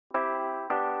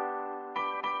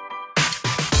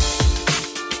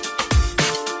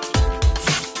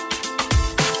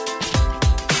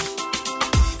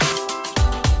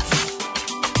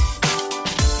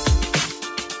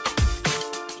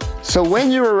So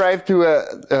when you arrive to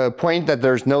a point that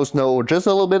there's no snow or just a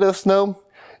little bit of snow,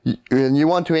 and you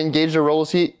want to engage the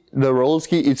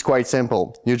rollerski, it's quite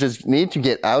simple. You just need to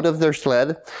get out of their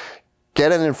sled,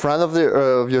 get it in front of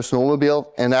your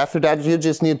snowmobile, and after that you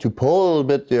just need to pull a little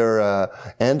bit your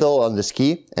handle on the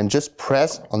ski and just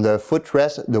press on the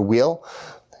footrest, the wheel,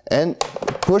 and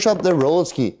push up the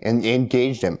rollerski and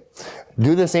engage them.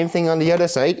 Do the same thing on the other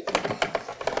side.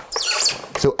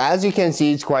 So as you can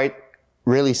see, it's quite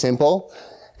really simple,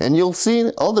 and you'll see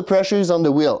all the pressure is on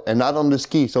the wheel and not on the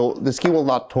ski, so the ski will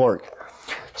not torque.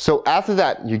 So after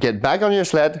that, you get back on your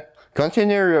sled,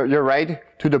 continue your ride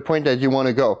to the point that you want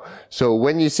to go. So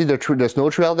when you see the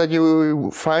snow trail that you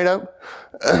find out,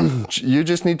 you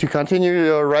just need to continue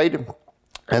your ride,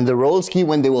 and the roller ski,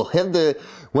 when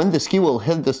the ski will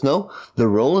hit the snow, the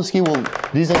roller ski will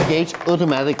disengage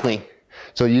automatically.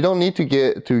 So you don't need to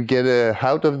get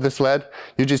out of the sled.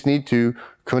 You just need to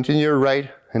continue your ride,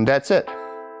 and that's it.